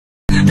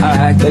I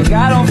act like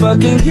I don't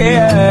fucking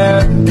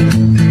care,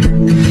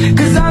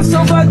 cause I'm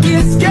so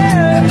fucking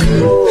scared.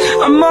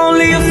 I'm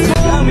only a fool.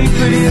 Tell me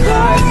pretty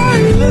lies,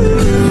 look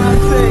in my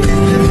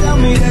face, tell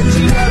me that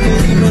you love me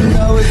even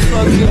though it's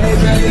fucking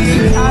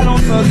hate. I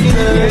don't fucking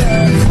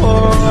care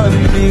for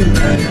me.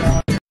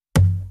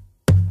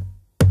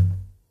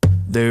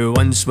 There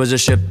once was a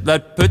ship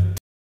that put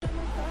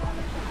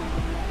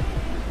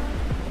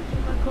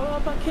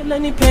kill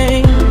any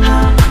pain.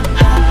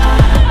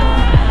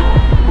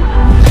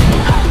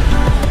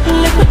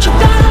 Look what you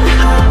done.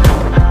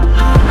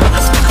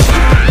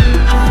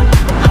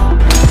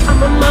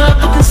 I'm a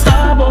motherfucking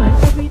star boy.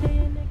 Every day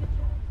a nigga.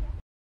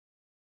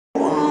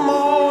 One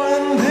more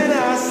and then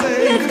I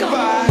say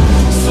goodbye.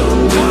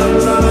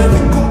 Sometimes all I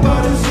think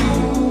about is you,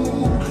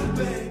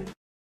 babe.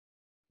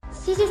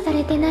 指示さ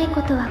れてない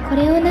ことはこ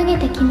れを投げ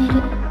て決める。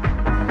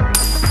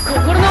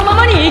心のま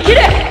まに生きれ。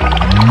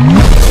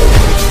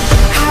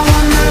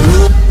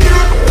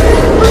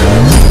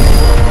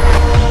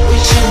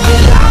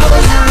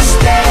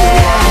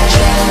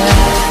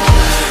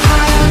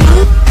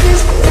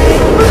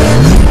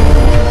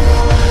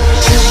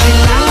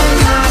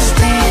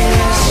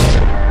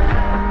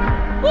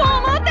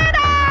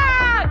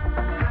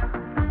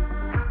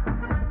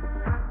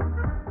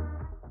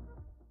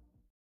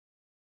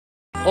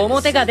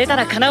表が出た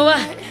ら叶うは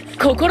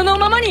心の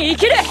ままに生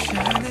きる。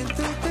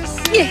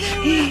取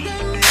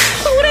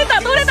れ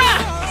た取れた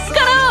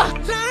叶う。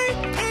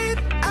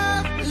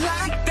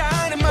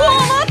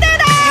表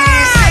だ。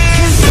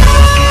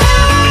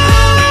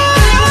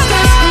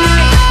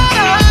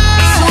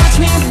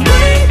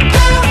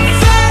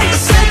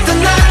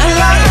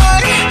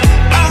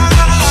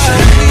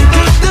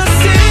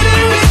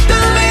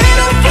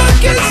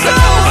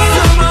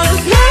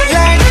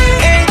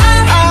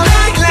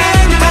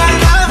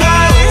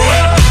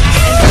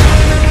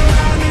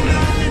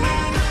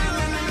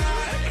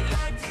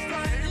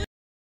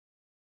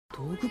道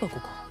具箱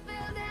か。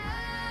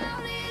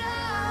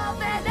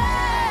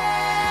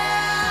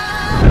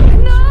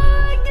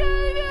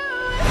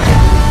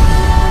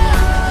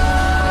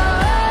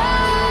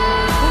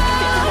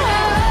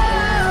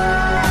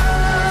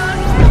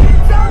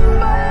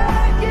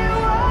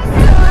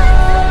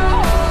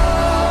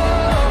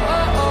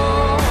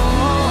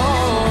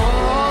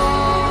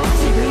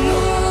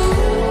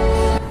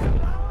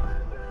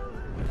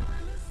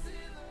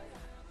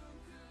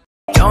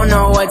Don't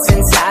know what's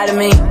inside of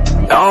me.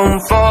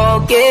 Don't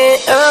forget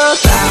about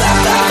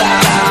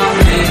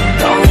me.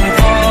 Don't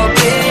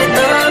forget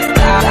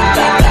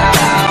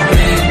about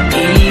me.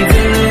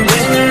 Even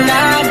when I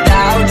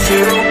doubt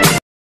you.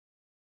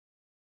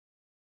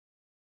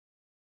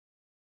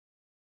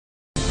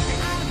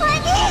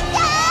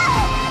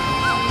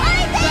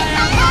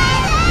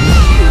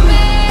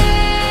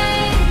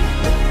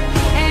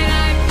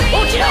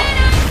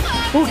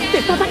 Oh, 起きて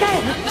戦え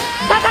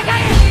戦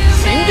え。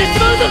死んでし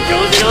まうぞ京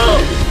次郎。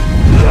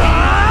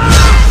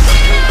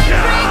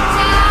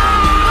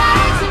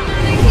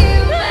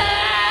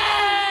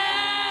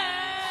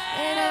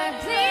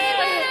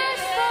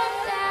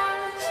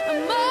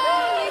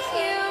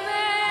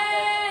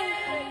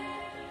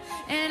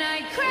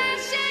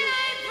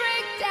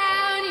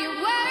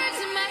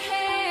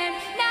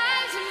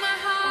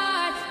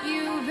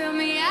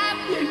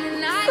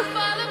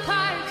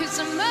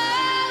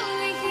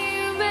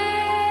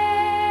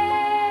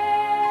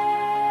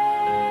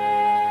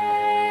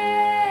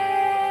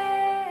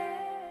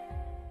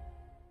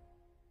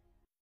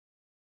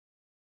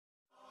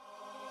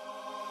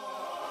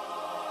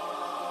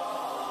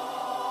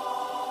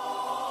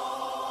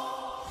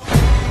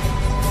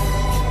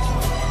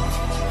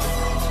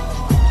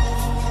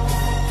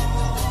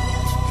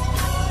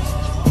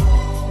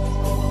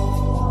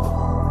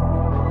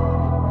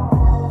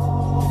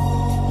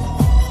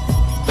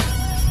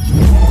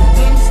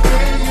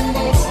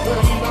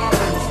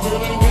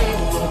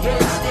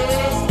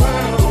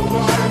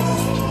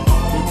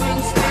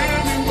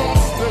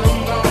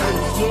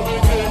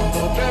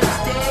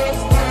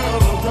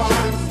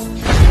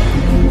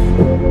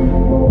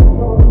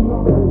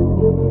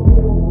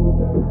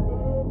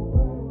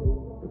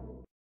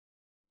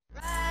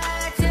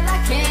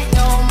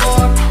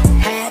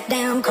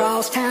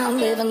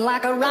Living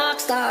like a rock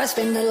star,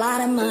 spend a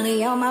lot of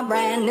money on my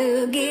brand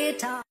new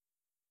guitar.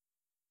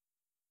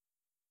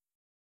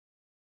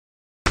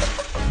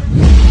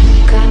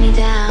 Cry me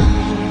down,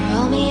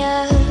 roll me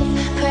up,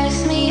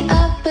 press me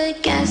up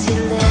against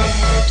your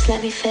lips,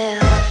 let me feel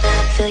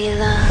your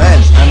love.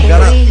 Man,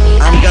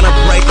 I'm gonna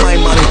break my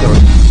monitor.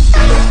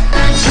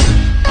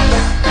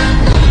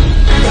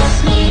 Press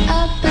me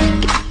up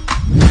against.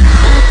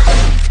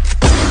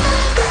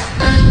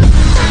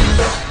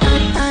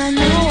 I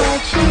know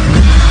what you.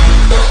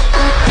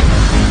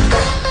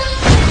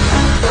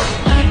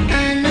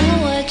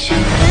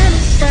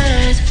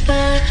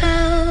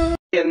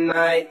 At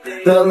night,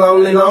 the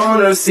lonely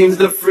loner seems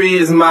to free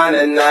his mind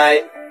at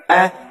night.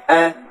 At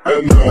night.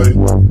 At night.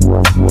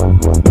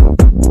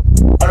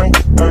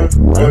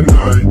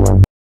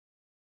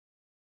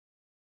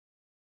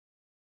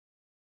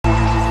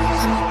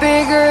 I'm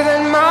bigger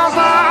than my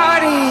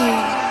body.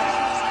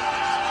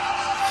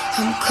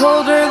 I'm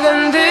colder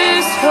than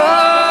this home.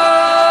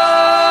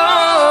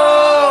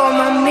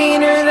 I'm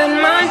meaner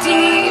than my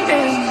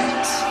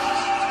demons.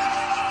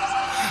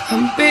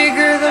 I'm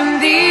bigger than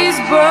these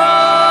bones.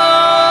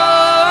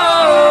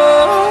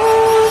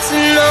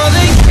 And all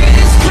they did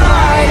is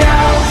cried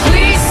out,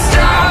 please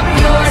stop,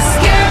 you're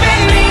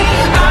scaring me.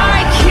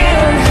 I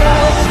can't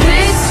help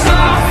this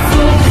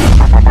awful.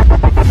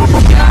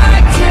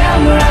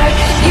 Goddamn right,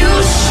 you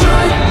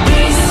should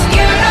be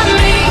scared of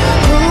me.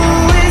 Who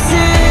is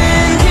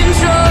in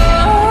control?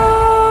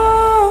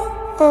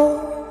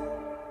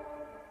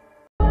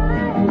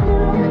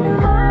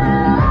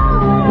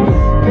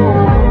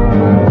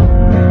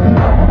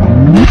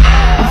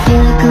 I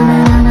feel it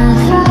coming on my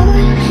throat.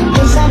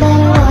 Guess I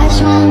better watch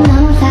my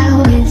mouth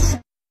out with.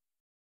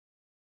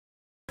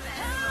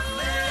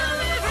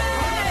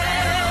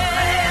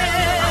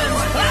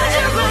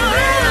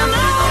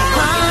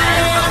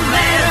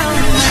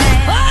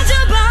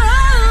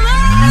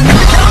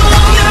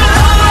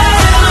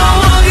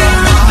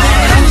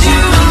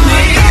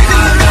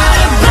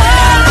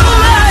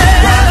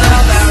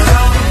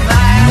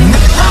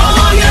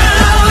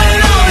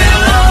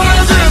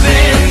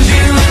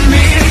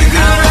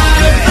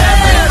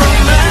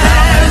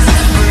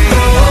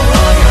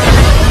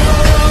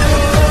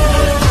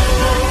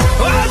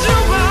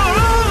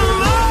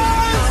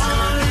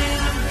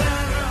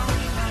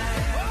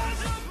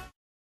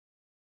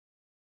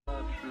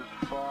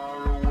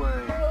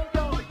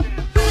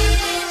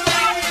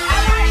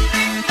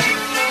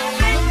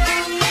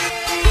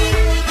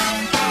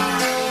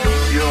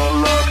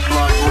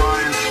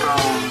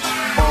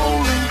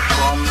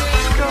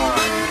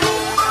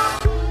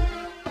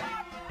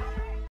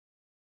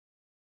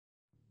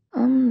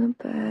 I'm the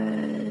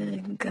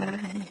bad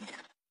guy.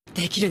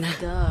 できるな。